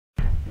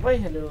Why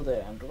hello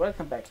there and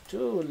welcome back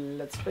to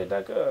Let's Play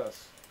Dark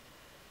Earth.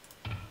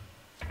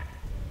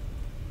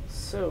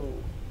 So,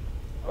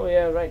 oh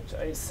yeah, right,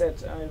 I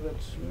said I would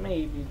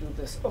maybe do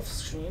this off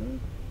screen.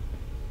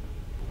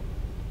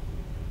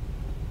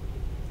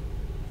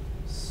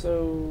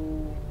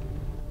 So,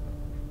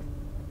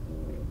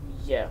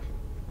 yeah.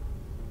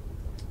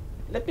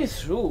 Let me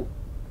through.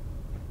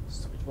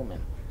 Stupid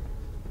woman.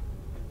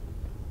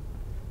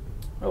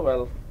 Oh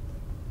well.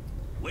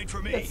 Wait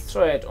for me. Let's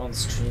try it on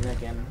screen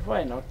again.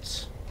 Why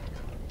not?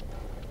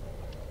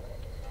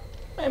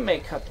 I may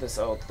cut this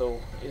out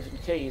though, if in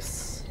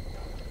case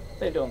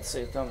they don't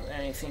say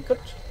anything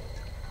good.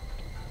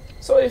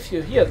 So if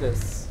you hear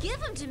this,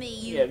 give him to me,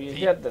 you. Yeah, we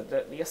heard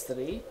that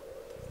yesterday.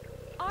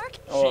 Ark.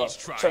 Or She's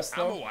trying. just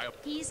I'm now. a while.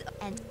 He's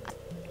and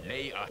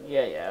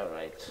Yeah,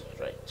 right.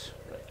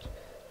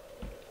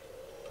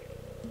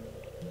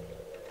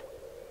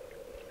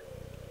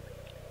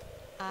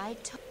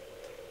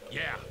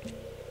 Yeah.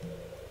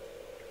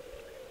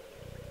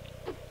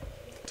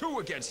 2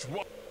 against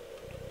 1.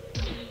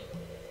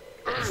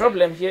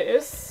 Problem here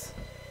is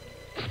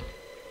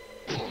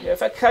we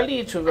have a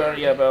Kali to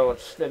worry about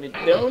that we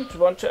don't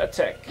want to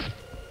attack.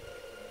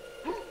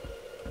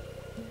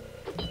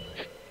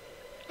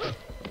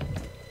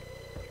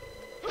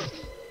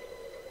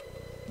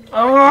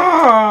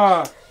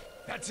 Ah!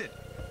 That's it.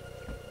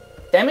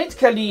 Damn it,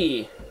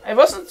 Kali! I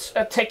wasn't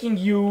attacking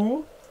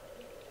you.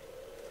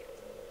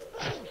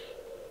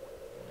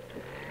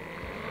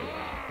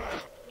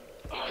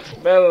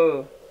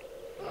 Well,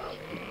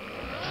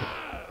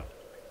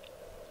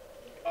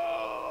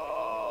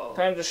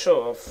 time to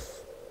show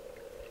off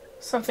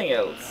something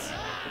else,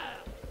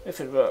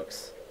 if it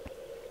works.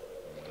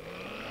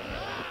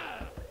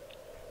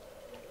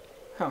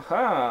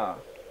 Haha!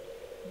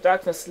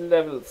 Darkness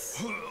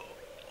levels.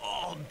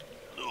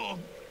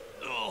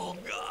 Oh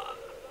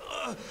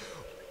God!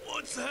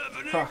 What's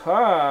happening?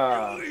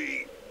 Haha!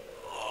 We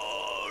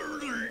are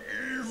the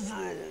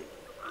evil.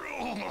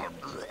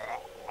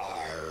 I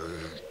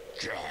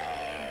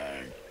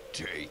can't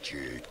take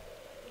it.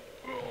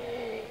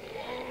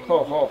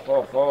 Ho ho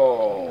ho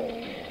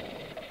ho!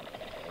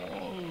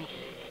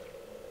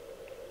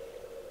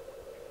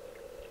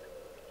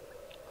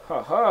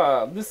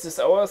 Haha! This is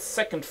our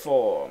second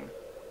form.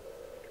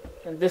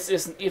 And this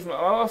isn't even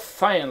our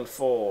final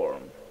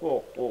form.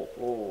 Ho ho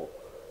ho!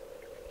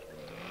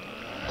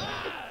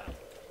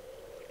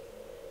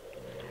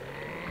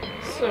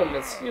 So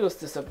let's use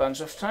this a bunch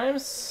of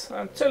times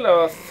until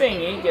our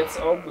thingy gets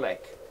all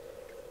black.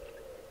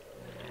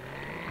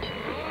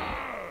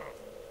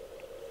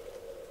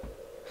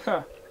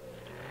 Huh.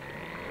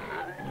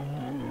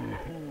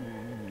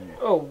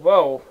 Oh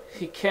wow,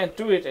 he can't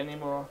do it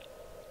anymore.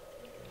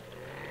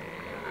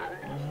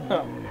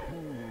 Huh.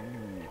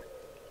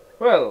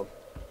 Well,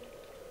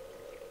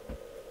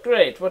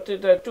 great, what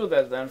did I do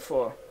that then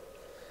for?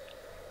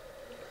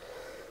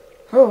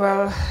 Oh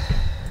well.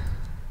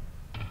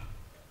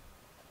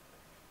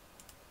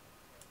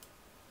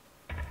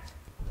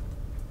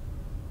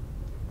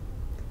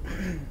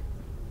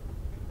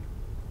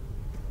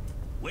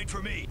 Wait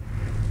for me.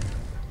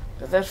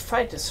 But that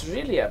fight is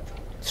really a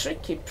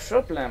tricky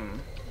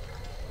problem.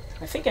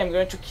 I think I'm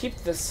going to keep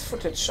this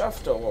footage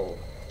after all.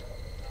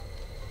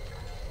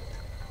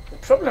 The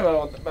problem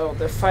about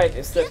the fight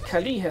is that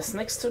Kali has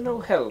next to no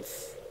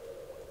health.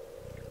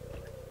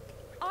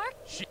 Ark.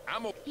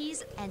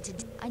 He's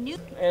I knew.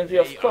 And we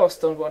of course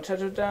don't want her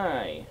to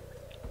die.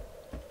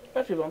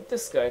 But we want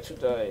this guy to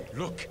die.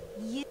 Look.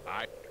 You.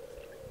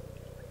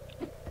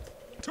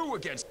 2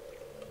 against.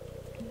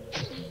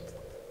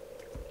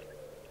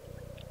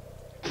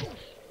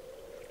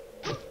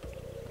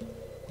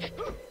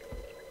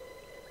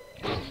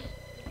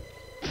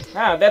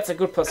 Ah, that's a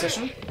good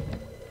position.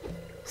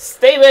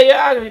 Stay where you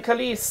are,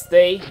 Kali.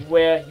 Stay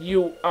where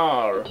you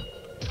are.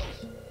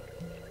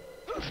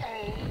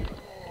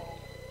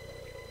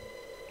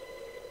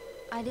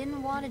 I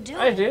didn't want to do it.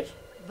 I did.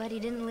 But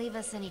he didn't leave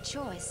us any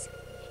choice.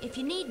 If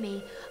you need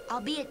me, I'll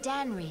be at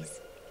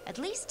Danry's. At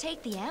least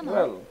take the ammo.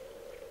 Well,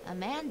 a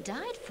man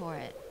died for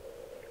it.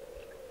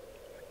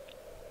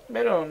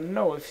 I don't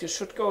know if you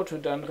should go to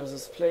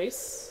Danry's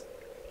place.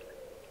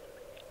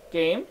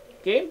 Game?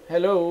 Game?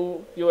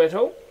 Hello? You at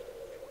home?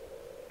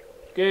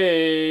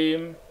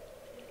 Game.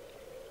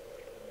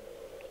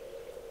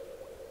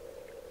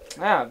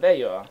 Ah, there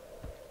you are.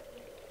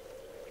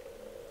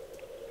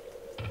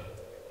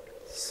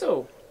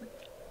 So.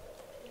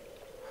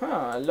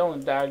 A long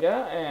dagger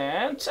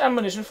and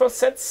ammunition for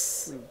set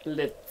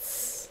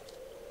splits.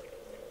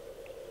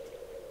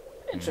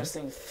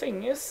 Interesting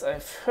thing is,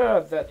 I've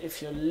heard that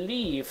if you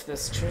leave the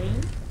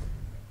screen,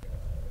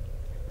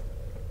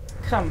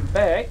 come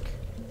back,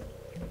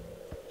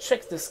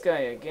 check this guy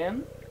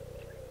again.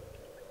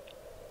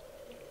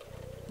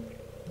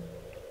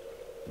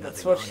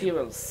 That's what he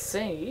will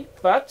say,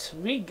 but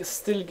we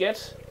still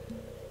get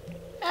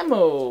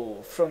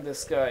ammo from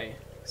this guy.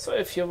 So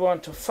if you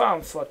want to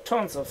farm for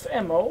tons of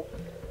ammo,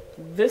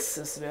 this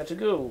is where to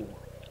go.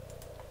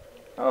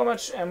 How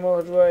much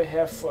ammo do I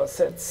have for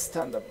that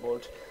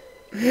Thunderbolt?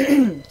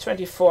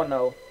 24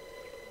 now.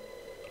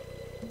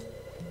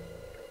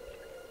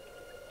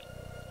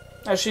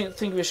 I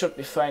think we should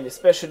be fine,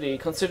 especially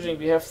considering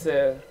we have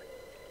the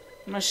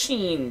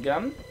machine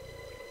gun.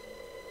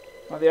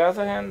 On the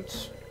other hand,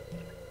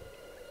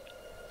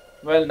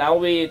 well, now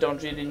we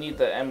don't really need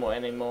the ammo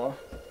anymore.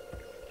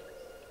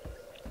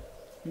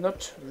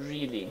 Not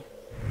really.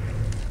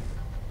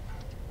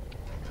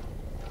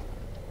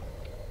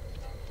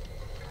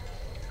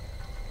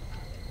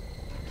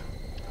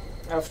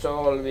 After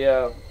all, we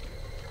are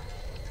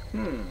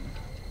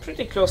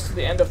pretty close to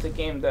the end of the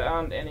game. There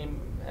aren't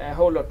a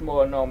whole lot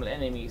more normal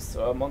enemies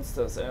or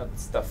monsters and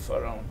stuff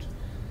around.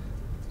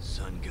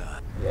 Sun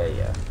God.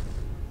 Yeah.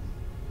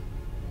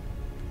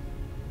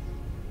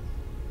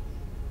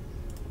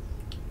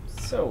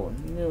 So,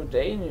 new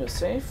day, new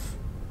save.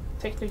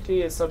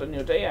 Technically it's not a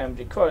new day, I'm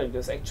recording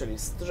this actually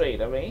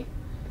straight away.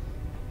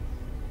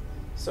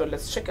 So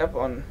let's check up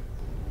on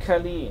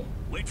Kali.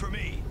 Wait for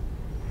me.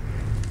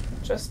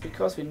 Just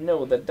because we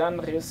know that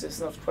Danris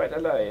is not quite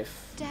alive.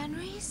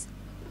 Danris?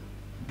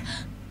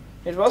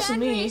 It wasn't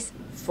me, Danris!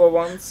 for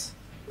once.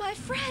 My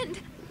friend!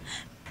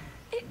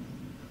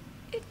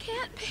 It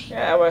can't be.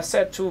 Yeah, I was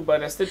sad too,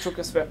 but I still took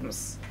his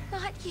weapons.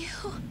 Not you.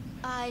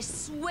 I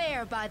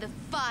swear by the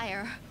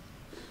fire.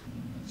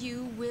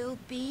 You will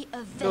be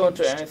avenged. Don't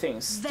do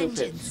anything stupid,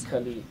 Vengeance.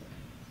 Kali.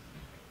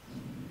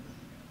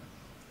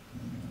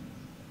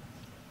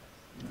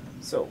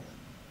 So,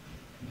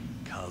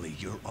 Kali,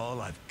 you're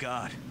all I've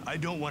got. I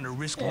don't want to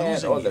risk and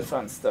losing all you. the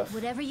fun stuff.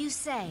 Whatever you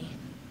say,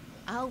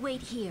 I'll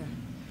wait here.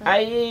 But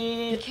I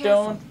be careful.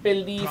 don't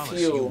believe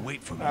Promise you you'll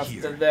wait for me after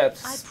here. that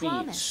I speech.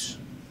 promise.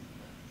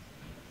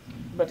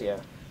 But yeah,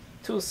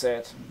 too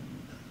sad.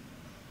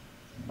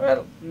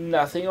 Well,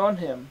 nothing on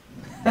him.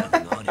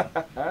 Nothing on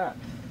him.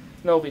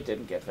 No, we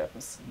didn't get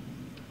weapons.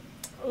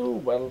 Oh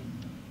well.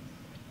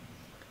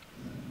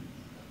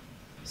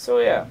 So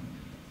yeah,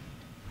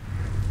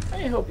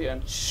 I hope you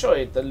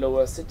enjoyed the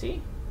lower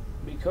city,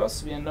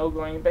 because we are now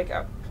going back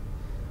up.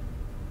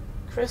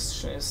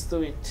 Question is, do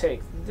we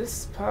take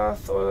this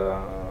path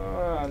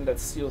or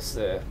let's use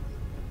the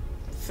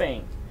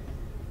thing?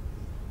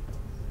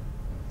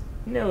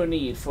 No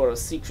need for a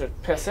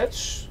secret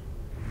passage.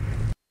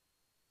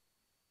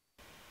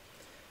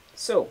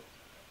 So,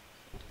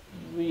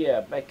 we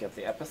are back at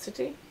the upper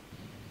city.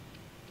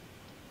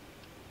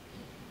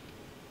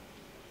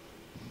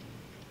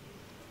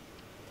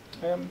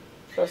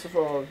 First of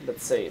all,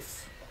 let's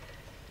save.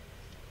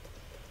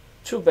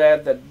 Too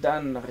bad that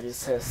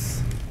Danris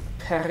has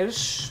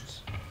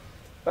perished,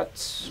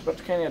 but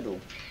what can you do?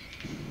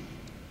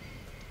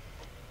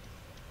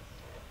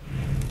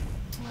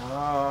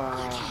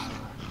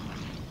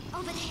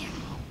 Over there,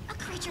 a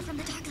creature from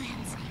the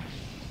Darklands.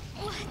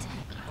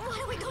 What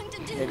are we going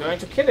to do? You're going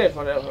to kill it,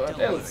 what Don't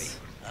else?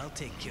 worry. I'll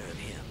take care of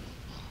him.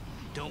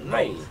 Don't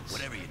Right. move,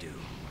 whatever you do.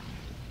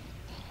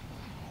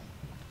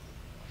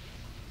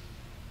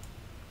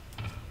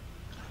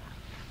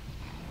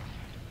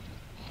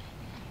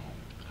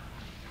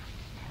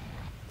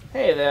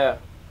 Hey there.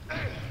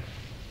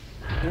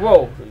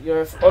 Whoa, you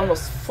have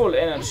almost full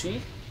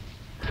energy.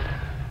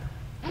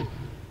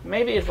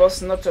 Maybe it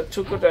was not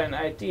too good an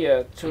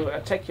idea to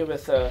attack you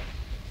with a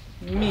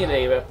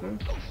melee weapon.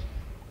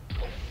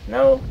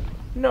 No,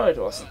 it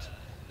wasn't.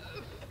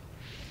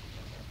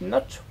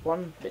 Not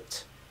one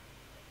bit.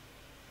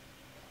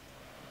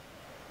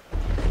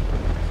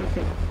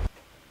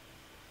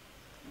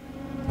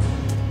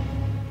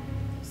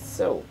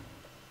 So,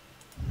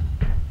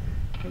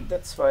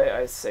 that's why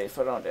I save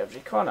around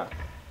every corner,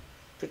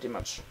 pretty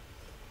much.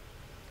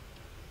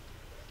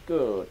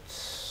 Good.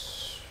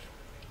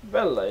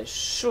 Well, I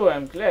sure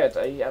am glad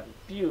I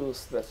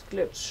abused that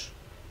glitch.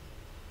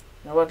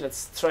 Now what,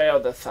 let's try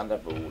out the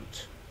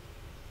Thunderbolt.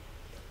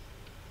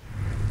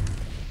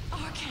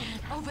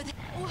 Arcan, over there.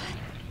 What?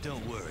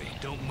 Don't worry,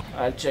 don't move.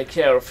 I'll take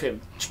care of him.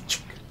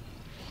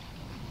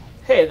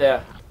 Hey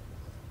there.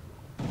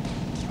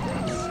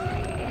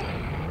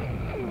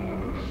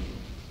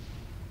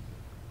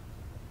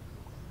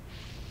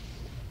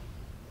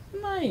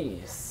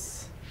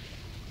 Nice.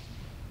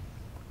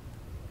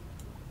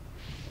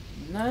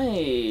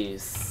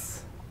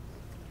 Nice.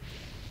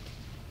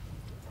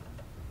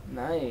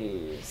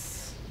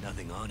 Nice.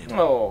 Nothing on him.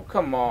 Oh,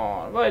 come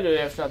on. Why do you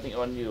have nothing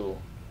on you?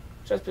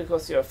 Just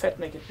because you're a fat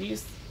naked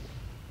beast?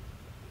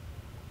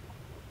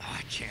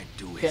 I can't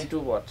do You it. can do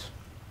what?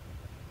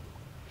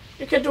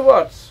 You can do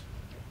what?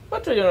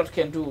 What do you not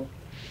can do?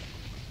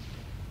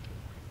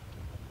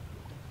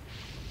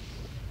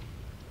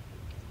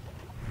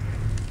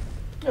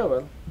 Oh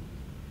well.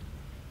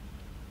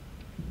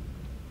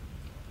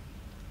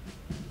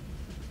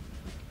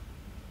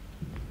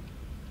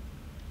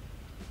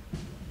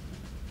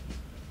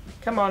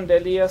 Come on,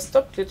 Delia,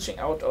 stop glitching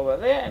out over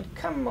there and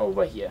come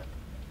over here.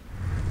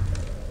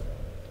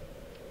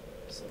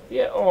 So we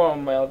are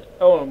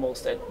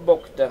almost at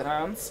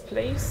Bogdaran's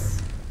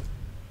place.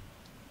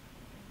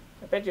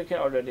 I bet you can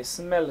already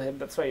smell him,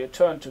 that's why you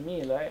turn to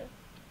me, like,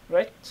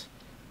 right?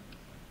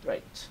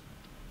 Right.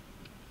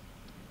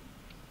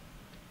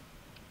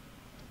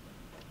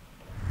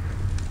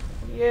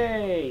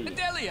 Yay!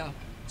 Adelia,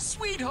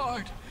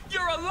 sweetheart,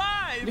 you're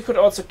alive! We could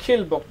also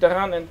kill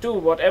Bogdaran and do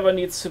whatever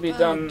needs to be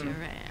done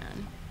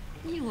Bogdaran,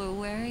 you were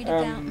worried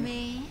about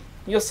me?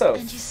 yourself.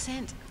 And you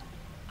sent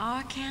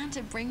Arkan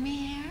to bring me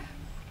here?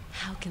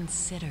 How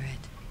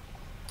considerate.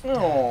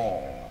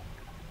 Oh.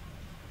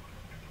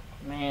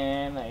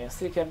 Man, I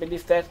still can't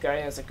believe that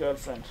guy has a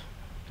girlfriend.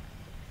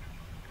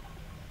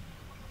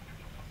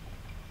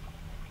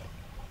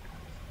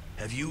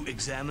 Have you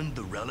examined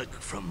the relic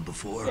from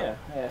before? Yeah,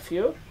 have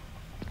you?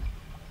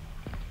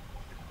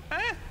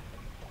 Huh?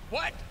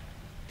 What?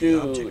 The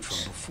Dude. object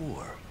from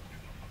before.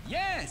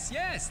 Yes,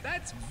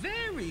 that's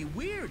very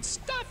weird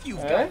stuff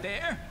you've got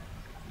there.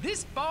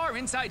 This bar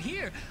inside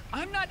here,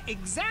 I'm not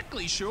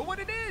exactly sure what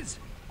it is.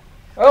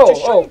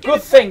 Oh,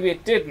 good thing we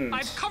didn't.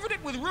 I've covered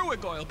it with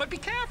ruig oil, but be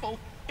careful.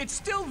 It's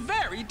still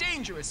very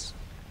dangerous.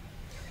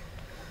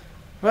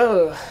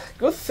 Well,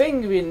 good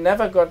thing we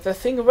never got the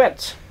thing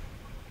wet.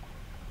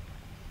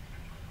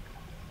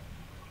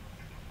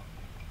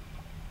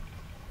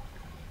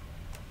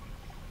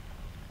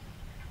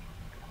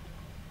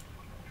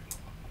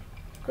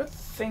 Good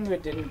thing we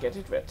didn't get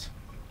it wet.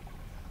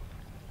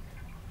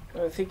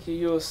 I think you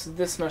use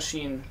this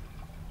machine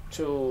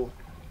to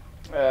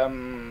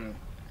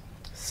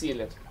seal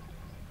it.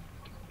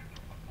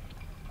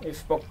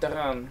 If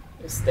Bogdaran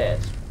is dead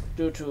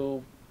due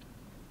to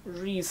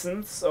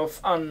reasons of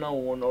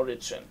unknown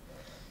origin.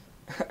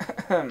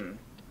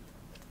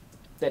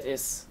 That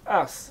is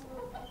us.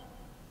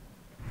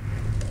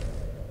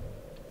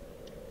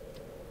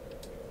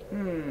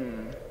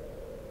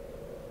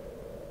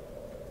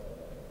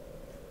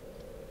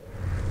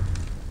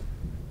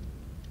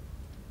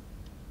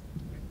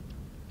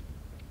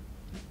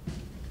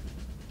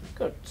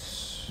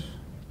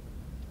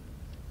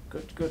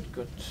 Good.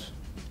 Good.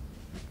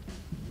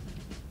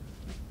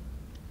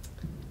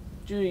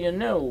 Do you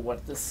know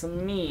what this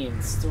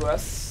means to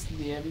us,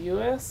 dear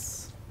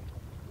viewers?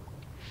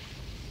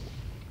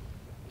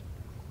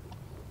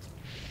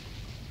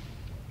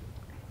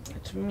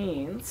 It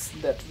means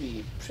that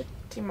we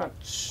pretty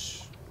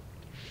much...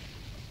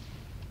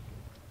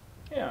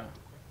 yeah.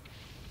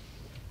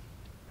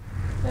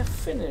 have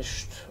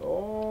finished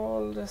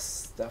all the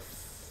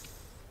stuff.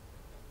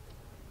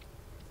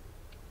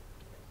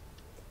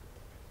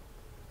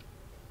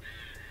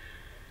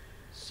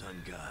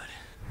 Sun God.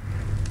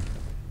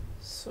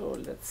 So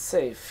let's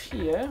save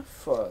here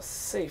for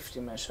safety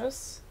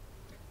measures.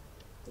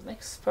 The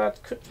next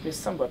part could be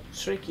somewhat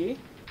tricky,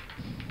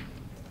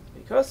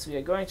 because we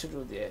are going to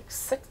do the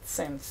exact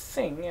same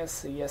thing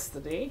as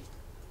yesterday,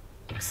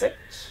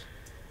 except,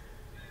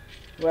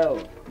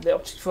 well, the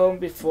object form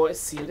before is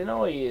sealed in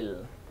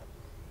oil.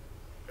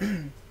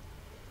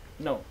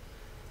 No.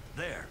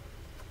 There.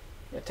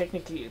 Yeah,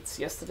 technically it's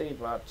yesterday,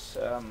 but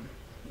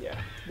yeah,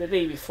 the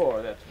day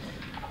before that.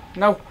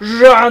 Now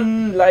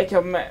run like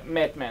a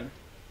madman.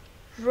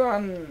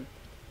 Run.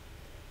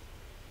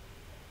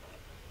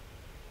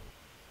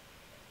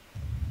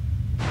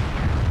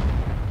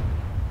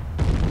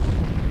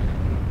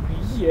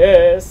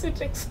 Yes,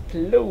 it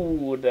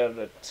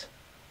exploded.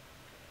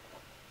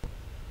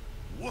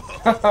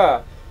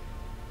 Haha,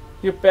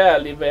 you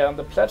barely were on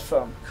the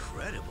platform.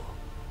 Incredible.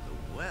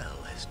 The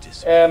well has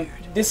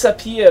disappeared.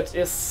 Disappeared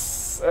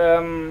is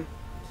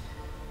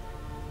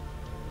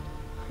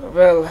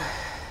well,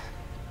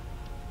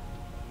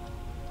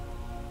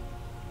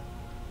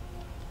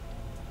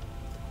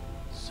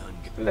 Sun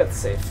God. let's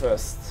say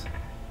first.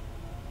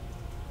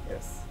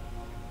 Yes.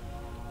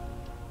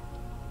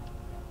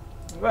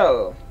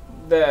 Well,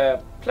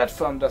 the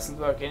platform doesn't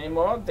work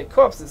anymore. The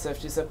corpses have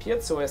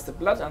disappeared, so has the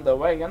blood on the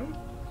wagon.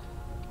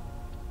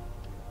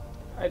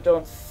 I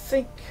don't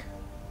think...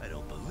 I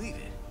don't believe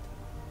it.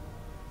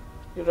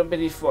 You don't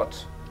believe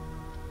what?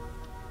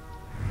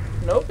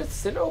 Nope, it's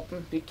still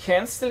open. We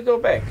can still go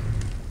back.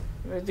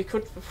 We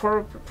could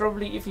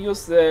probably even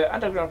use the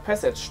underground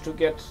passage to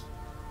get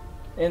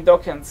in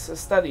Dokken's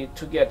study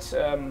to get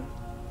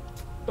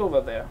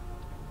over there.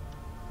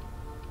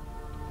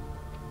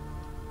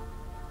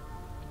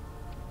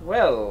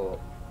 Well.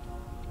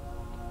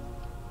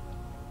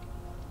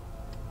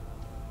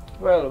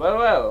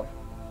 Well.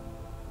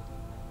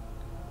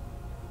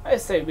 I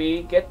say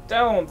we get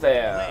down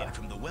there. Blade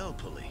from the well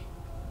pulley.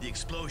 The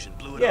explosion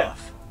blew it Yeah.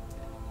 off.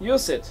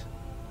 Use it.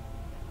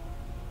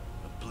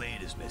 A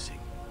blade is missing.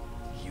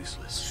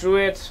 Useless. Screw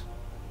it.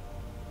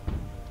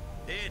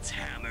 It's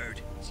hammered.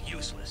 It's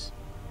useless.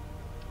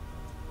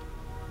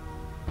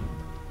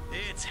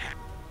 It's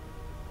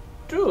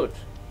Dude.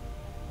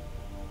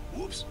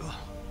 Whoops.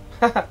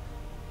 Haha.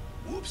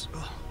 Whoops.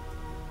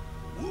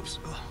 Whoops.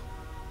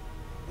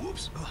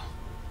 Whoops. Whoops.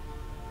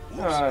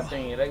 Ah,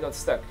 dang it, I got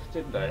stuck,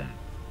 didn't I?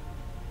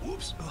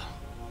 Whoops.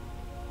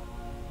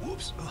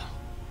 Whoops.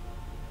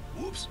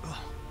 Whoops.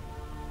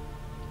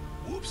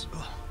 Whoops.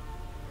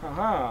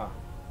 Haha.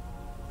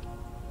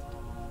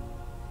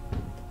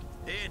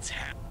 It's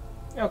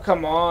Oh,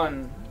 come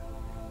on.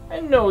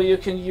 I know you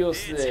can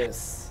use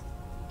this.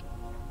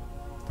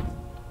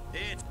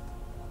 It's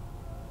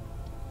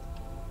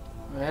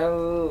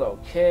Well,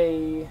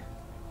 okay.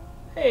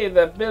 Hey,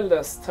 the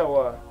builder's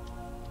tower.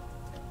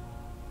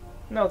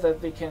 Now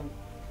that we can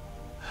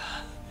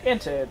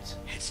enter it.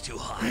 It's too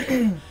hot.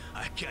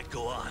 I can't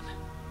go on.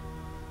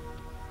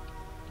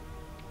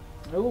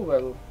 Oh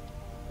well.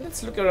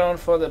 Let's look around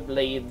for the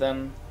blade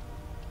then.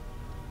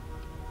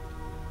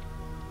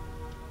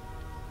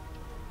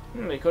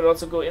 We could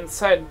also go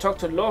inside and talk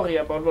to Lori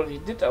about what he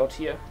did out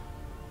here.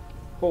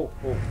 Ho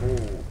ho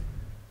ho.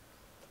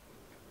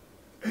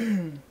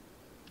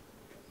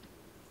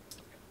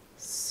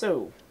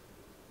 So,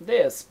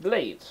 there's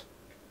Blade.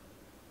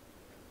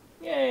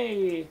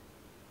 Yay!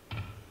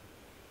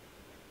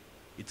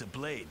 It's a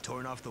blade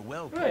torn off the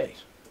well Right.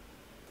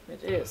 plate.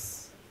 It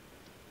is.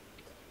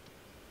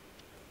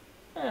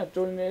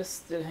 Dulne is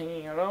still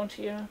hanging around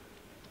here.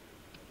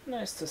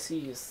 Nice to see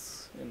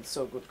he's in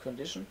so good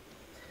condition.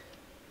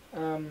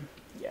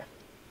 Yeah.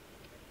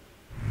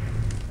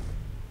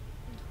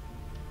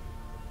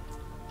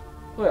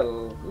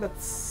 Well,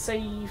 let's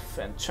save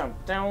and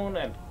jump down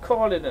and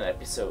call it an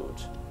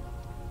episode.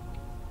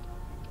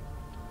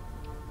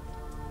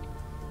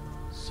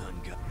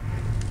 Sun god.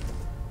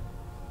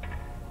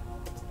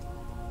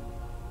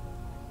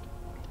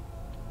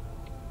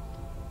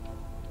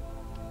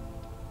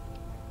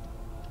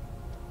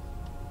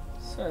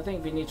 So I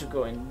think we need to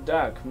go in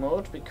dark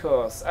mode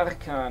because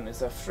Arkan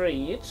is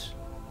afraid.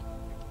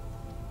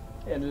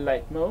 In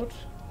light mode.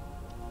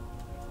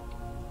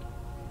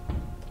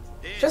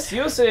 Just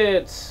use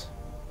it!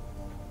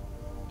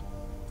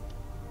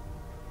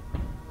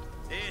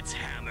 It's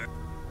hammer.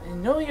 I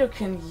know you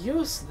can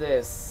use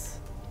this.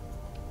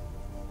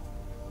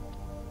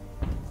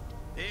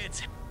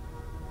 It's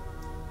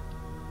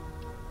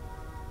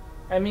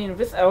I mean,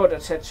 without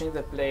attaching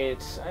the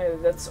blade.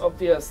 That's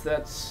obvious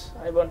that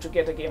I want to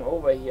get a game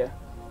over here.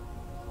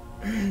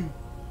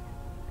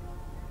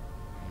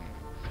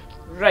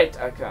 Right,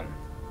 Arkan.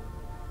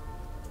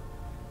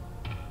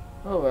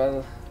 Oh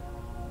well.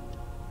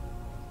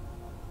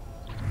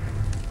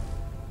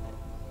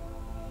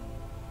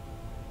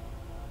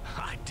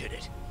 I did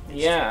it. It's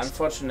Yeah, fixed.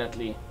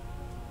 unfortunately.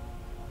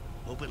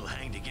 Hope it'll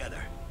hang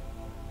together.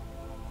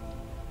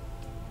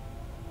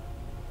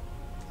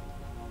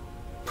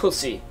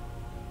 Pussy.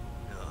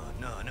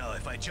 No.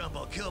 If I jump,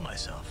 I'll kill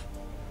myself.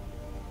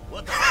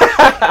 What the fuck?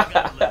 I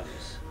gotta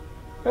lose.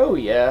 Oh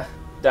yeah,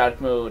 dark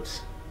mode.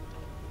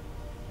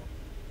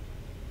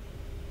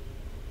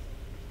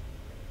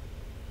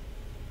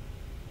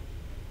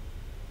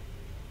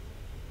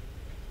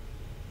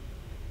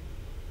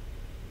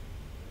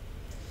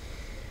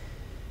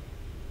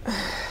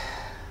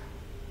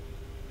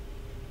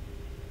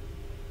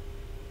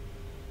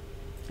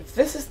 If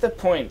this is the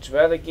point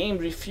where the game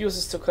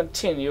refuses to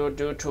continue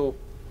due to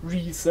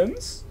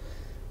reasons,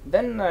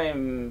 then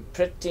I'm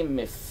pretty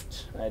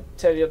miffed, I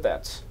tell you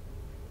that.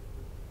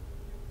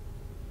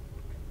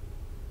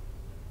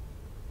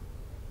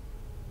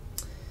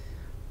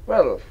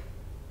 Well,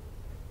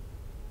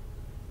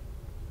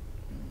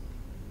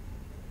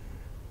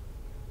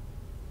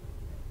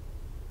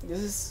 this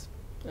is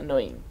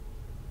annoying.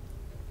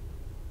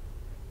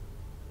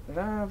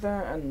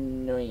 Rather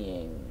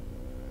annoying.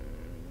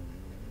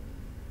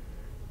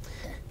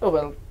 Oh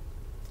well,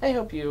 I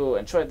hope you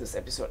enjoyed this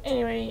episode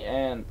anyway,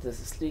 and this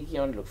is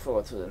Legion. Look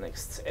forward to the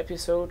next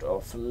episode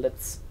of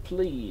Let's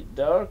Play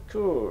Dark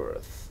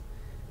Earth.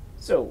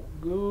 So,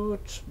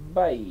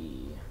 goodbye.